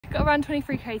got around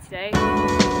 23k today.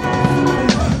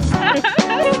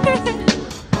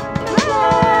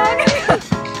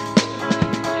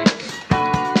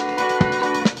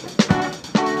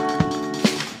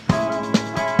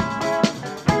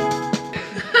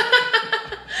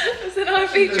 That's an eye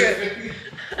feature.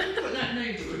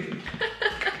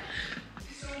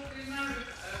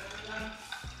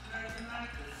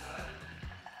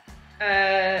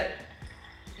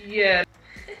 Yeah.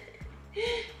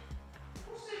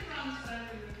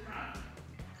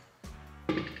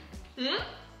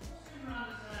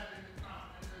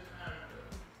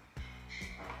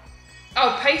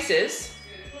 Oh, paces?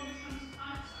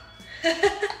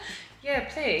 Yeah,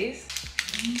 please.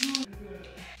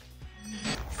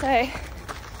 So,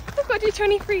 I've got to do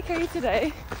 23k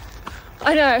today.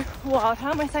 I know, wow,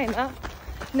 how am I saying that?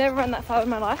 Never run that far in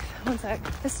my life. One sec,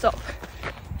 let's stop.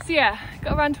 So yeah,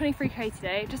 got around 23k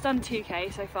today, just under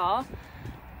 2k so far.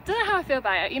 Don't know how I feel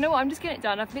about it. You know what, I'm just getting it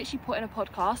done. I've literally put in a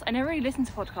podcast. I never really listen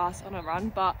to podcasts on a run,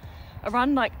 but a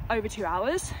run like over 2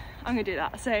 hours, I'm gonna do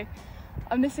that. So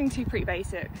I'm listening to Pretty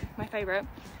Basic, my favourite.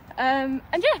 And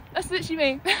yeah, that's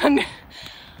literally me.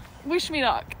 Wish me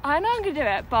luck. I know I'm gonna do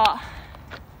it, but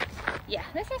yeah,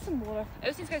 let's get some water. I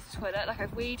also need to go to the toilet. Like,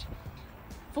 I've weed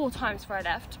 4 times before I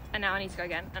left, and now I need to go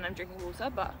again, and I'm drinking water,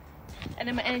 but... And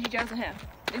then my energy gels are here.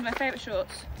 These are my favourite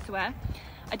shorts to wear.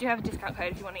 I do have a discount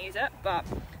code if you want to use it, but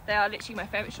they are literally my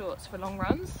favourite shorts for long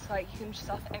runs. Like, you can just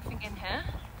stuff everything in here,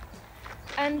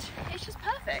 and it's just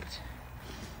perfect.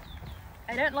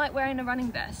 I don't like wearing a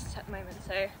running vest at the moment,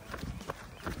 so...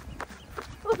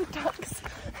 Oh, the ducks!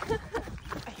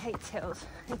 I hate tails.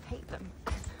 I hate them.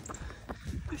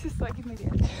 This is like giving me the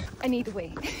edge. I need a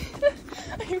wee.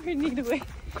 I really need a wee.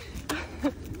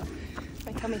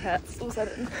 My tummy hurts all of a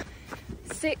sudden.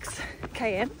 6k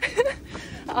in.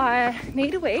 I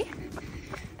need a wee,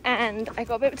 and I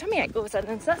got a bit of a tummy ache all of a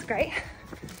sudden, so that's great.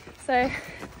 So,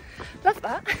 love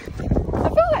that. I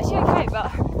feel actually okay,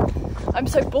 but I'm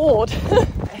so bored.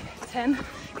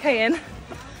 10k in.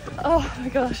 Oh my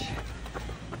gosh.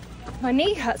 My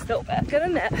knee hurts a little bit, good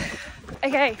isn't it?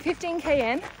 Okay, 15k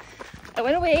in. I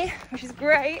went away, which is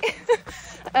great.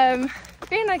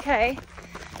 Feeling okay.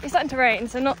 It's starting to rain,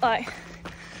 so not like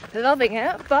loving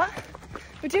it, but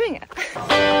we're doing it.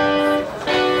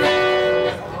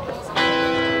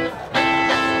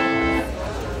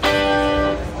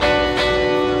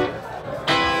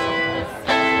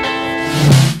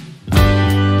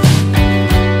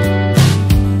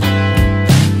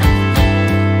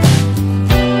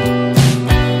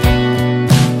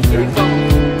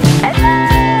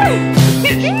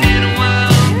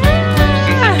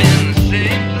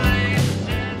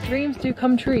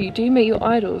 Come true. Do you meet your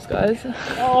idols, guys?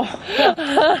 Oh,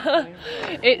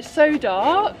 it's so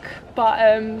dark, but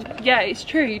yeah, it's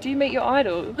true. You do meet your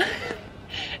idol.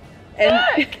 And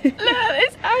look,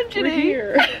 it's Angela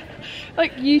here.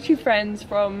 Like YouTube friends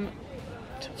from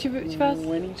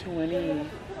 2020.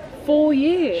 4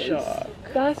 years. Shock.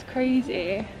 That's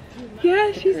crazy.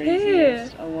 Yeah, she's here.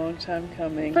 A long time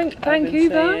coming.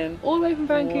 Vancouver, all the way from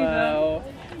Vancouver. Wow.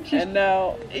 And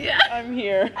now I'm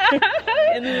here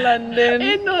in London,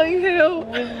 in Notting Hill,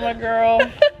 with my girl.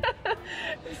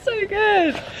 So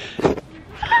good. Hey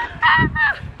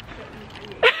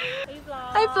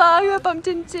vlog, who I bumped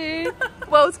into.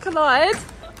 Worlds collide.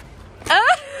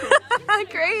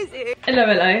 Crazy.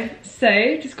 Hello.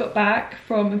 So just got back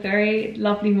from a very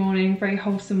lovely morning, very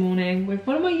wholesome morning with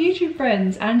one of my YouTube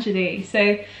friends, Angela.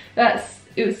 So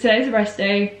today's a rest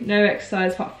day, no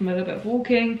exercise apart from a little bit of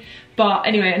walking. But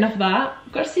anyway, enough of that.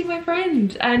 I've got to see my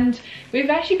friend, and we've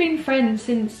actually been friends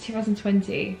since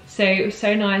 2020. So it was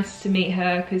so nice to meet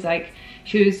her, because like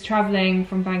she was traveling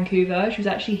from Vancouver. She was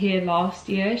actually here last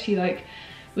year. She like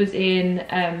was in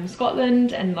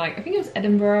Scotland, and like I think it was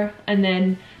Edinburgh, and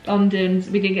then London.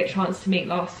 We didn't get a chance to meet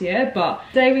last year, but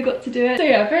today we got to do it. So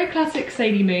yeah, very classic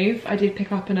Sadie move. I did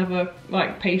pick up another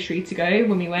like pastry to go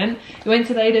when we went. We went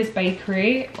to Lada's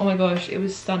bakery. Oh my gosh, it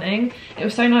was stunning. It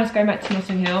was so nice going back to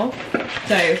Notting Hill.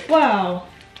 So wow,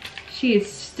 she is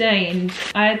stained.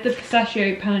 I had the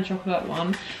pistachio pan and chocolate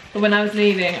one, but when I was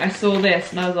leaving I saw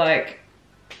this and I was like,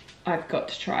 I've got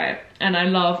to try it. And I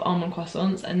love almond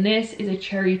croissants, and this is a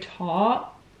cherry tart.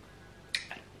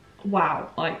 Wow,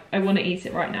 like I want to eat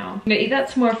it right now. I'm gonna eat that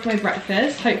tomorrow for my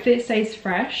breakfast. Hopefully it stays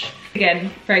fresh.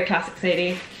 Again, very classic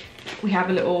Sadie. We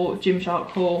have a little Gymshark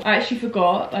haul. I actually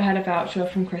forgot I had a voucher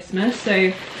from Christmas,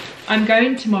 so I'm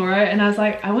going tomorrow, and I was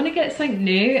like, I want to get something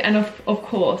new, and of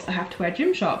course I have to wear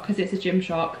Gymshark because it's a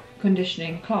Gymshark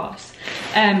conditioning class,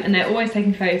 and they're always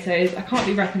taking photos. I can't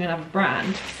be repping another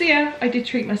brand. So yeah, I did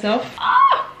treat myself.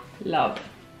 I love.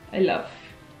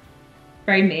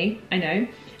 Very me, I know.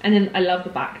 And then I love the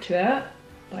back to it.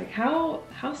 Like how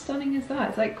stunning is that?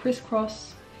 It's like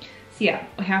crisscross. So yeah,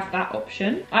 I have that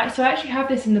option. So I actually have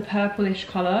this in the purplish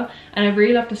colour, and I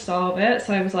really love the style of it.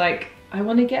 So I was like, I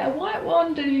want to get a white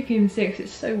one. Don't know if you can even see it because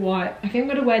it's so white. I think I'm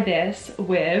gonna wear this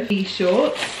with these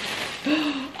shorts.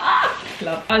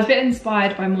 Love. I was a bit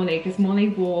inspired by Molly because Molly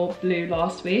wore blue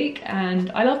last week,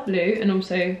 and I love blue, and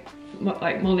also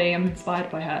like Molly, I'm inspired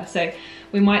by her. So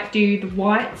we might do the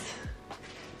white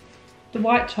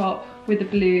top with the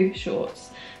blue shorts.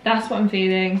 That's what I'm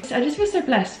feeling. I just feel so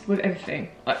blessed with everything.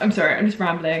 I'm sorry, I'm just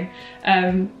rambling.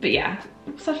 But yeah,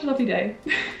 such a lovely day.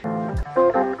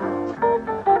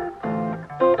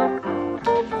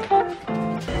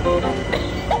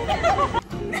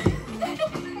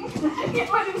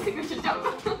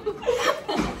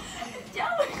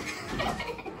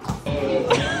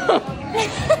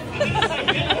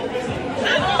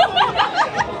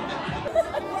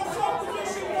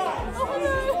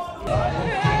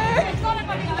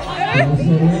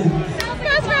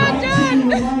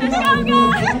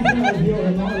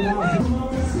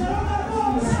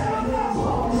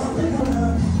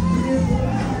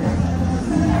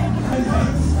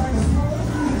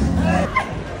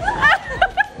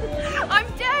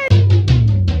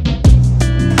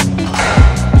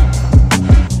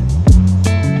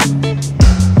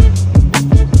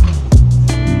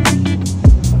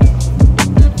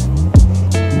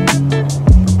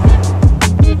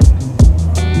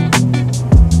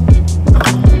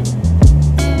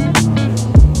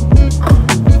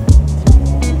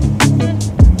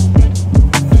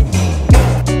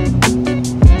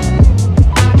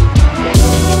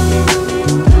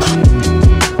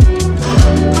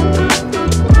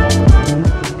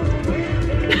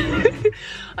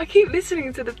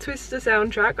 To the Twister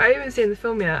soundtrack. I haven't seen the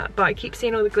film yet, but I keep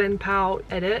seeing all the Glen Powell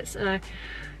edits, and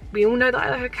we all know that I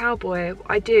like a cowboy.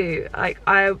 I do. Like,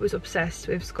 I was obsessed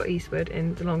with Scott Eastwood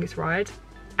in The Longest Ride,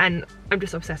 and I'm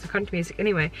just obsessed with country music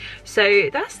anyway. So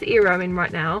that's the era I'm in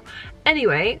right now.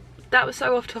 Anyway, that was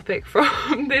so off topic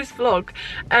from this vlog.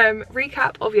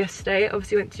 Recap of yesterday.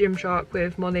 Obviously went to Gymshark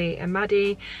with Molly and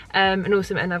Maddie, and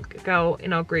also met another girl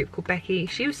in our group called Becky.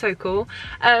 She was so cool.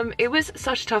 It was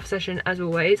such a tough session as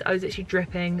always. I was literally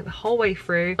dripping the whole way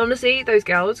through. Honestly, those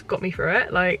girls got me through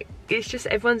it. Like, it's just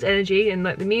everyone's energy and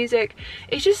like the music.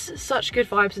 It's just such good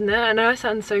vibes in there. I know I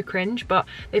sound so cringe, but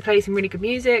they play some really good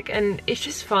music and it's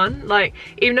just fun. Like,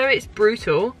 even though it's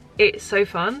brutal, it's so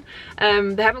fun.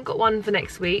 They haven't got one for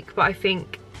next week, but I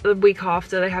think the week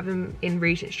after they have them in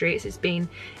Regent Street. It's been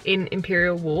in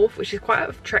Imperial Wharf, which is quite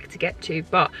a trek to get to.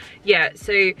 But yeah,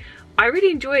 so I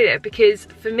really enjoyed it because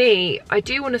for me, I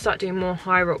do want to start doing more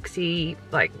high roxy,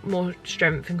 like more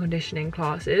strength and conditioning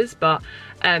classes, but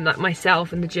like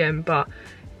myself in the gym. But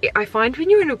I find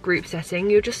when you're in a group setting,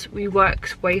 you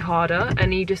work way harder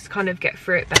and you just kind of get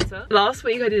through it better. Last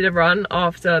week I did a run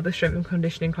after the strength and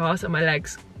conditioning class and my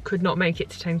legs could not make it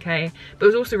to 10k, but it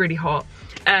was also really hot.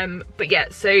 But yeah,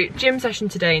 so gym session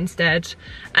today instead,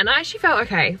 and I actually felt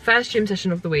okay. First gym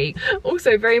session of the week.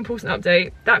 Also, very important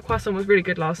update, that croissant was really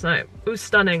good last night. It was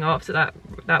stunning after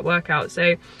that workout.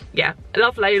 So yeah, I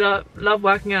love Layla, love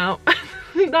working out.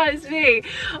 That is me.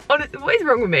 Honestly, what is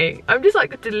wrong with me? I'm just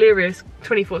like delirious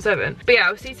 24/7. But yeah,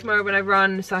 I'll see you tomorrow when I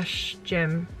run /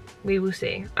 gym. We will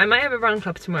see. I might have a run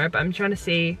club tomorrow, but I'm trying to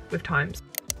see with times.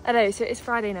 Hello, so it's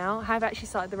Friday now. I have actually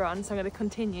started the run, so I'm going to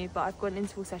continue, but I've got an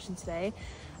interval session today.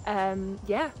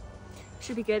 Yeah,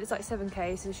 should be good. It's like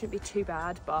 7k, so it shouldn't be too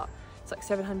bad, but it's like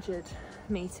 700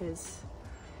 meters,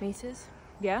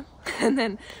 yeah, and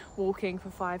then walking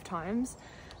for 5 times.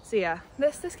 So yeah,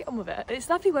 let's get on with it. It's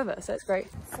lovely weather, so it's great.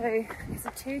 So it's a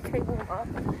 2k warm up,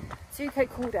 2k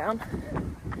cool down,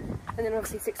 and then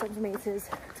obviously 600 meters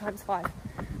times 5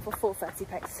 for 4:30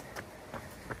 pace.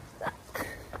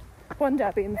 One day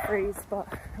I'll be in the freeze, but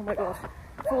oh my god,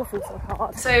 4 feels so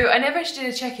hard. So I never actually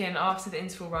did a check-in after the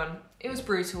interval run. It was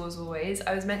brutal as always.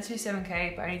 I was meant to do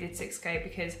 7k, but I only did 6k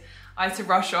because I had to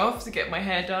rush off to get my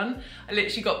hair done. I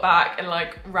literally got back and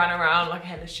like ran around like a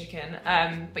headless chicken.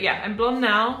 But yeah, I'm blonde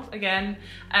now again.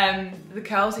 The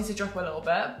curls need to drop a little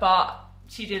bit, but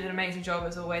she did an amazing job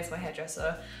as always, my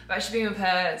hairdresser. I've actually been with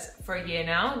her for a year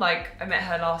now. Like, I met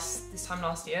her this time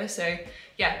last year. So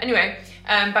yeah, anyway,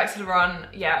 back to the run.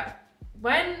 Yeah,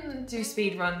 when do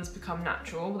speed runs become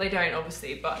natural? Well, they don't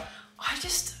obviously, but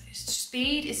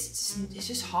speed is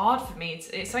just hard for me.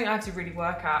 It's something I have to really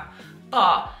work at.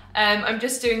 But I'm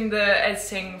just doing the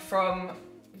editing from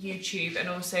YouTube and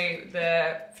also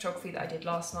the photography that I did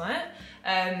last night.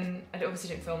 I obviously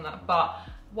didn't film that, but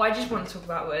what I just want to talk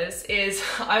about is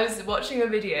I was watching a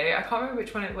video, I can't remember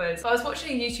which one it was, but I was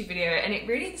watching a YouTube video and it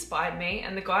really inspired me,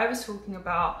 and the guy was talking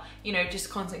about, you know, just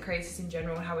content creators in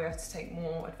general and how we have to take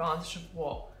more advantage of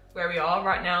where we are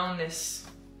right now in this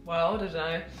world, I don't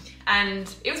know.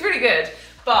 And it was really good,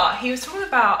 but he was talking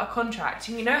about a contract,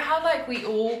 and you know how like we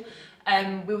will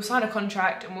sign a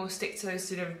contract and we'll stick to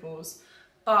those deliverables,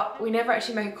 but we never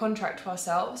actually make a contract for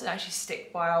ourselves and actually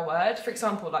stick by our word. For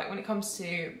example, like when it comes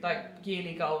to like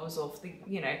yearly goals or the,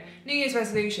 you know, New Year's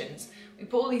resolutions, we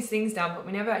put all these things down, but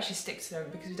we never actually stick to them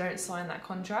because we don't sign that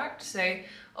contract. So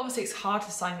obviously it's hard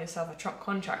to sign yourself a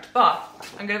contract, but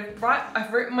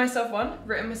I've wrote myself one.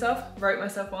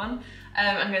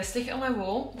 I'm gonna stick it on my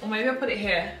wall, or maybe I'll put it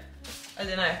here. I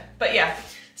don't know, but yeah.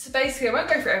 So basically, I won't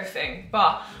go through everything,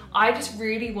 but I just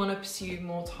really want to pursue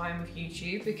more time with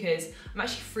YouTube because I'm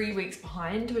actually 3 weeks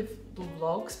behind with the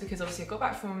vlogs because obviously I got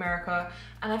back from America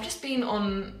and I've just been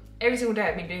on, every single day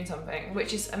I've been doing something,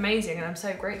 which is amazing and I'm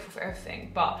so grateful for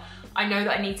everything. But I know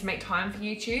that I need to make time for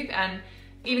YouTube, and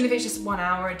even if it's just 1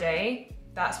 hour a day,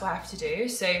 that's what I have to do.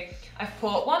 So I've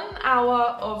put 1 hour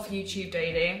of YouTube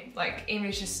daily, like even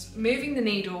if it's just moving the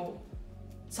needle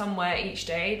somewhere each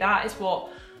day, that is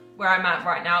where I'm at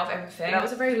right now of everything. That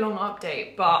was a very long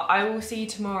update, but I will see you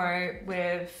tomorrow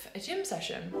with a gym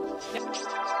session.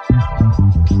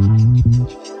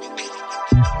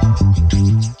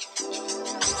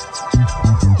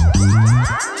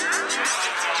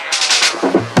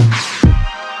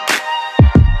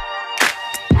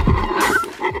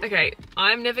 Okay,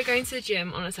 I'm never going to the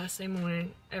gym on a Saturday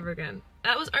morning ever again.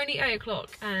 That was only 8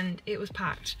 o'clock and it was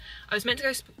packed. I was meant to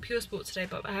go Pure Sport today,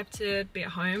 but I had to be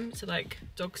at home to like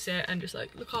dog sit and just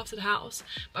like look after the house.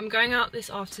 But I'm going out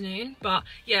this afternoon, but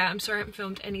yeah, I'm sorry I haven't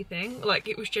filmed anything. Like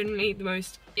it was genuinely the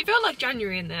most, it felt like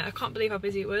January in there. I can't believe how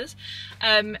busy it was.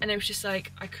 And it was just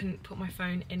like, I couldn't put my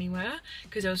phone anywhere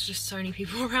because there was just so many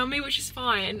people around me, which is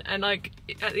fine. And like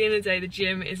at the end of the day, the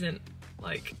gym isn't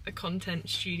like a content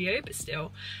studio, but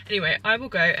still. Anyway, I will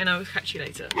go and I will catch you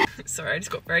later. Sorry, I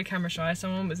just got very camera shy.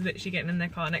 Someone was literally getting in their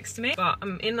car next to me. But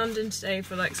I'm in London today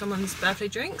for like someone's birthday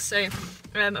drink, so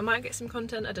I might get some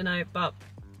content, I don't know, but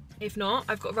if not,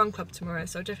 I've got a run club tomorrow,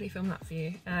 so I'll definitely film that for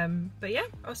you. But yeah,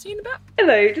 I'll see you in a bit.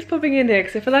 Hello, just popping in here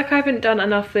because I feel like I haven't done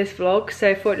enough for this vlog,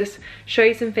 so I thought I'd just show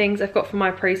you some things I've got for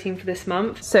my protein for this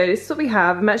month. So this is what we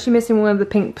have. I'm actually missing one of the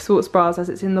pink sports bras as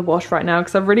it's in the wash right now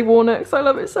because I've really worn it because I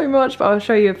love it so much, but I'll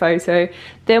show you a photo.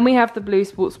 Then we have the blue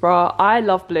sports bra. I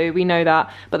love blue, we know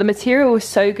that, but the material is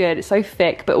so good. It's so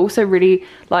thick, but also really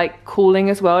like cooling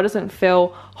as well. It doesn't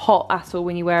feel hot at all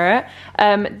when you wear it.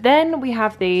 Then we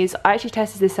have these. I actually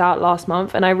tested this out last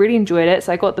month and I really enjoyed it,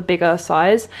 so I got the bigger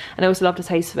size and I also love the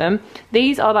taste of them.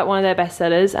 These are like one of their best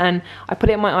sellers, and I put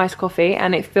it in my iced coffee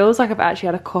and it feels like I've actually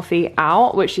had a coffee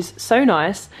out, which is so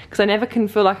nice because I never can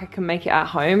feel like I can make it at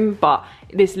home, but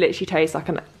this literally tastes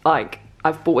like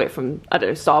I've bought it from, I don't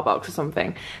know, Starbucks or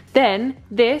something. Then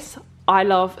this I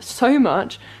love so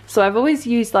much, so I've always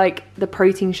used like the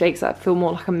protein shakes that feel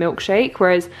more like a milkshake,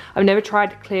 whereas I've never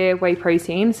tried clear whey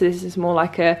protein, so this is more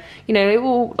like a, you know,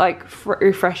 little like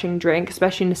refreshing drink,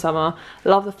 especially in the summer.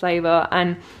 Love the flavour,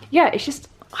 and yeah, it's just,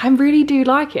 I really do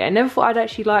like it. I never thought I'd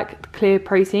actually like the clear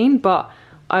protein, but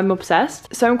I'm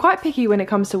obsessed. So I'm quite picky when it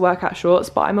comes to workout shorts,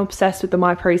 but I'm obsessed with the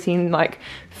myprotein like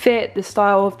fit, the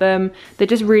style of them. They're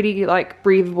just really like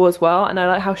breathable as well, and I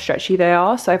like how stretchy they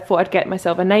are, so I thought I'd get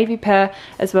myself a navy pair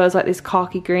as well as like this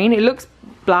khaki green. It looks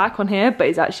black on here, but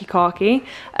it's actually khaki.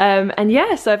 And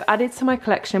yeah, so I've added to my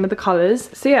collection with the colours.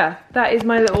 So yeah, that is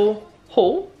my little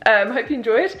haul. Hope you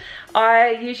enjoyed.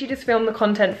 I usually just film the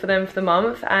content for them for the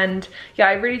month, and yeah,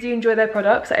 I really do enjoy their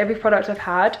products. Like every product I've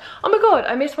had. Oh my god,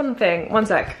 I missed one thing, one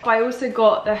sec. I also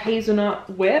got the hazelnut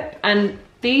whip, and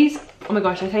these, oh my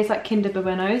gosh, they taste like Kinder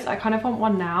Buenos. I kind of want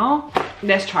one now.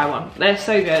 Let's try one. They're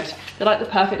so good. They're like the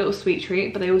perfect little sweet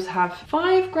treat, but they also have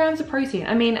 5 grams of protein.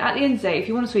 I mean, at the end of the day, if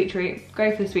you want a sweet treat,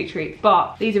 go for the sweet treat,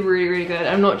 but these are really, really good.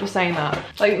 I'm not just saying that.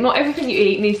 Like, not everything you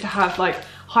eat needs to have like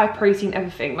high protein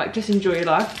everything. Like, just enjoy your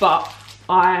life, but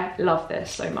I love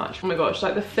this so much. Oh my gosh,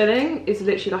 like the filling is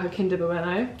literally like a Kinder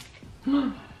Bueno.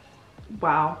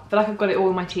 Wow, I feel like I've got it all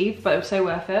in my teeth, but it was so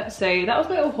worth it. So that was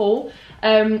my little haul.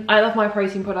 I love my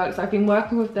protein products. I've been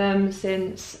working with them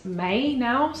since May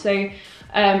now, so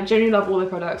generally love all the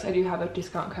products. I do have a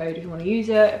discount code if you want to use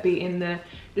it. It'll be in the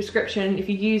description. If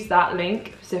you use that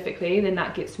link specifically, then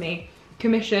that gets me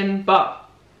commission, but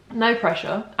no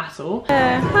pressure at all.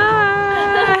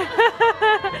 Hi!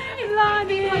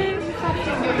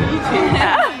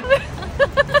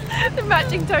 The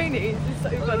matching Tonys is so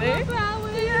funny. But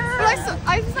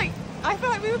I was like, I feel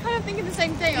like we were kind of thinking the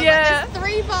same thing. I was like,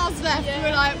 there's 3 bars left. Yeah. We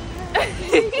were like,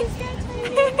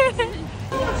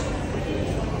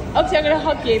 Obviously I'm gonna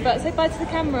hug you, but say bye to the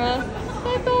camera.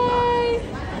 Bye bye.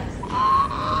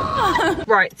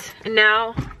 Right, and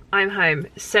now I'm home.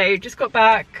 So just got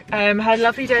back, had a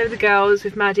lovely day with the girls,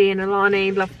 with Maddie and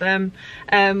Alani, loved them.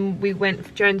 We went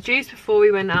for Joan's Juice before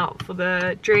we went out for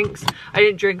the drinks. I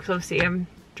didn't drink because obviously I'm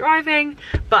driving,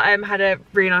 but had a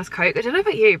really nice Coke. I don't know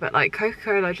about you, but like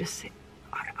Coca-Cola, just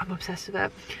I'm obsessed with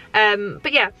it.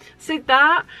 But yeah, so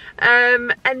that,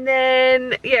 and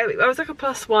then yeah, I was like a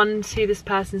 +1 to this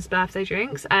person's birthday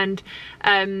drinks, and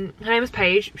her name was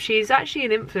Paige. She's actually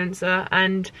an influencer,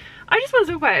 and I just want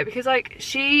to talk about it because like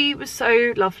she was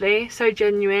so lovely, so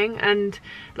genuine, and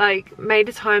like made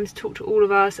the time to talk to all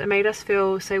of us and made us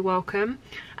feel so welcome.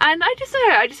 And I just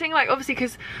know, I just think like, obviously,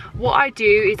 because what I do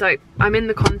is like, I'm in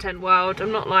the content world.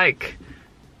 I'm not like,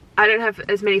 I don't have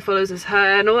as many followers as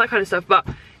her and all that kind of stuff, but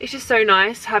it's just so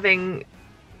nice having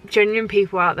genuine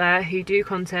people out there who do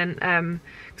content,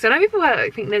 because I know people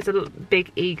like, think there's a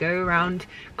big ego around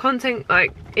content,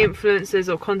 like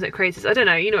influencers or content creators. I don't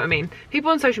know, you know what I mean, people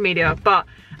on social media, but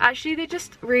actually they're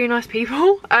just really nice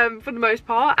people for the most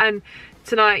part. And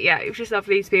tonight, yeah, it was just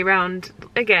lovely to be around,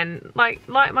 again,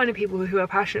 like-minded people who are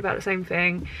passionate about the same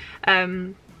thing.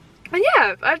 And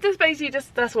yeah, I've just basically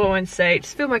that's what I wanted to say,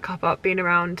 just fill my cup up being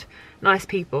around nice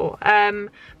people.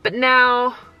 But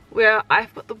now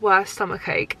I've got the worst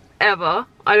stomachache ever.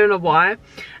 I don't know why.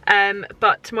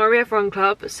 But tomorrow we have Run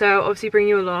Club, so I'll obviously bring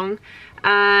you along,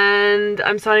 and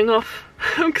I'm signing off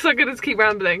because I'm gonna just keep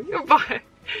rambling. Bye.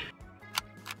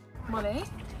 Molly?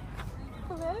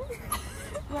 Hello?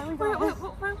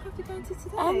 What Run Club are you going to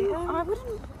today? I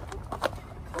wouldn't.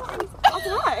 I don't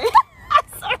know.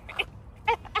 Sorry.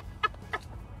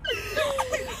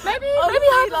 Maybe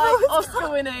like Oscar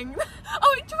winning.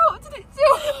 Oh, it dropped, did it do?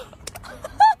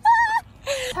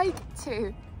 Take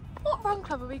 2. What Run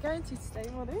Club are we going to today,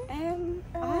 Molly? We don't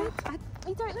know. I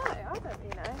don't really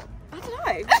know. I don't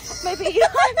know.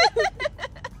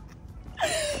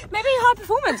 Maybe high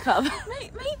performance club.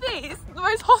 Maybe it's the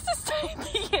most hottest day of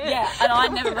the year. Yeah, and I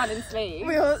never run in sleeves.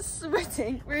 We are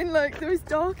sweating. We're in like the most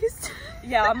darkest.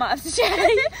 Yeah, I might have to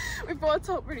change. We've got our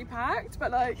top really packed,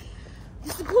 but like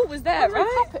the support was there,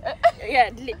 right?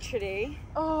 Yeah, literally.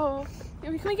 Oh,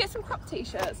 yeah, can we get some crop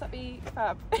t-shirts? That'd be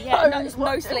fab. Yeah, no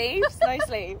sleeves, no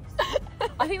sleeves.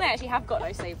 I think they actually have got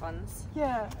no sleeve ones.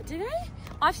 Yeah. Do they?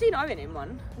 I've seen Owen in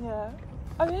one. Yeah.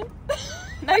 Owen?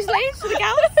 No sleeves for the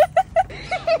gals?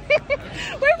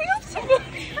 Where are we off to?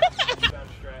 Down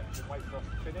stretch and wait for us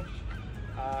to finish.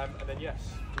 And then yes,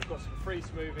 we've got some free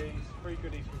smoothies, free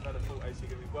goodies from veloforte, so you're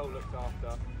going to be well looked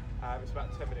after. It's about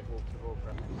a 10-minute walk to Raw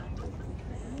Prep.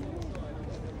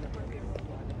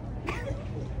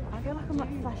 I feel like I'm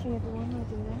like flashing everyone when I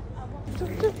do that.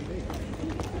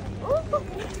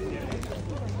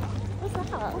 What's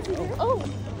that? Oh!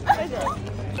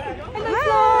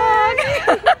 Hello!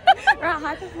 We're at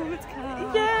High Performance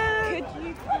Club. Yeah! Could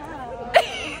you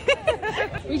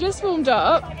We just warmed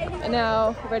up and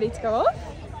now we're ready to go off.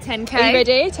 10k. Are you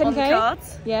ready? 10k? On the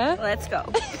cards. Yeah. Let's go.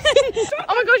 Oh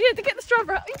my god, you have to get the straw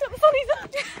out. You got the sunnies on.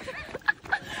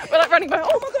 We're like running back.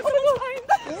 Oh my god,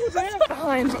 we're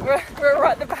behind. We're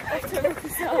right at the back.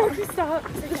 We'll start.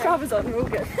 The Strava's on, we're all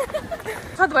good.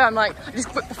 By the way, I'm like, I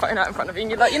just whip the phone out in front of you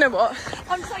and you're like, you know what?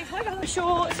 I'm so tired.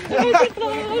 Short.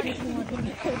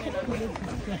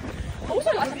 Also,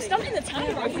 like, I'm stuck in the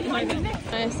tanner rope at the moment.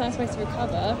 Nice way to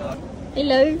recover.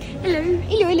 Hello. Hello.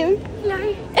 Hello, hello.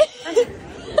 Hello.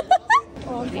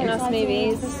 Getting our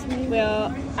smoothies. We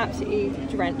are absolutely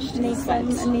drenched in sweat.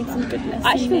 I need some goodness.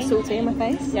 I actually feel salty in my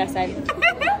face. Yeah, same.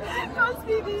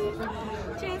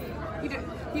 Cheers.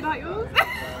 You like yours?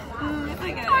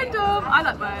 Okay. Kind of. I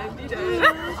like mine. You do.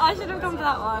 I should have gone for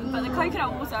that one, but the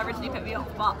coconut water originally put me off,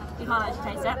 but you can't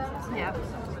actually taste it. Yeah.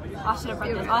 I should have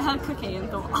read this. I heard cookie and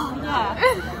thought, oh yeah.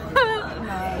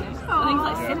 No. I think it's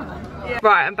like cinnamon. Yeah.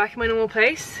 Right, I'm back in my normal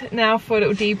place now for a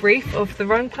little debrief of the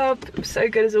Run Club. It was so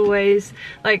good as always.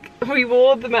 Like, we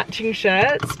wore the matching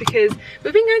shirts because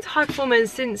we've been going to High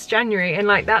Performance since January, and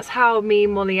like that's how me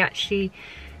and Molly actually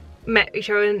met each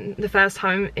other the first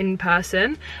time in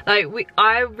person. Like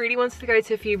I really wanted to go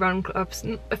to a few run clubs,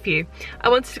 I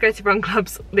wanted to go to run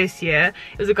clubs this year.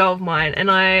 It was a goal of mine,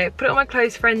 and I put it on my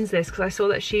close friends list because I saw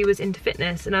that she was into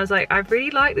fitness, and I was like, I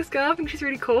really like this girl, I think she's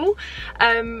really cool.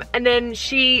 And then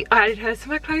I added her to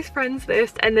my close friends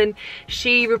list, and then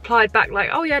she replied back like,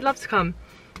 oh yeah, I'd love to come.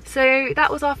 So that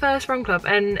was our first run club,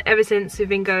 and ever since we've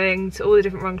been going to all the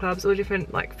different run clubs, all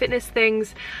different like fitness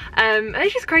things, and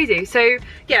it's just crazy. So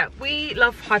yeah, we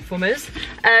love high performers,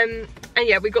 and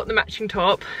yeah, we got the matching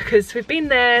top because we've been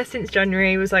there since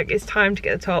January. It was like, it's time to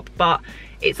get the top, but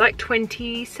it's like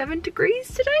 27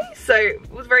 degrees today, so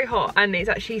it was very hot, and it's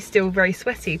actually still very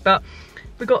sweaty. But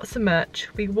we got some merch,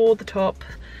 we wore the top,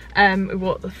 we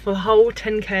wore for the whole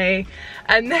 10k,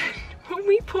 and then when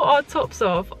we put our tops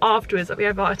off afterwards, like we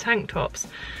have our tank tops,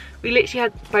 we literally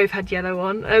both had yellow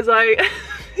on. I was like,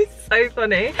 it's so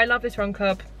funny. I love this run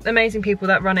club, amazing people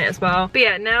that run it as well. But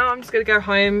yeah, now I'm just gonna go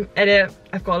home, edit.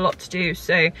 I've got a lot to do,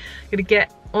 so I'm gonna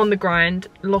get on the grind,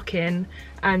 lock in,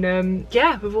 and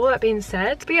yeah, with all that being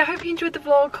said, but yeah, I hope you enjoyed the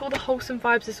vlog, all the wholesome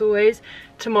vibes as always.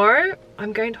 Tomorrow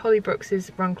I'm going to Holly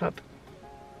Brooks's run club.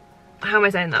 How am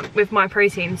I saying that? With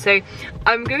myprotein. So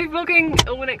I'm gonna be vlogging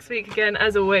all next week again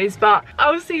as always, but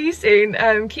I'll see you soon.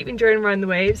 Keep enjoying riding the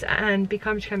waves, and be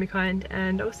kind, which can be kind,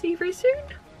 and I'll see you very soon.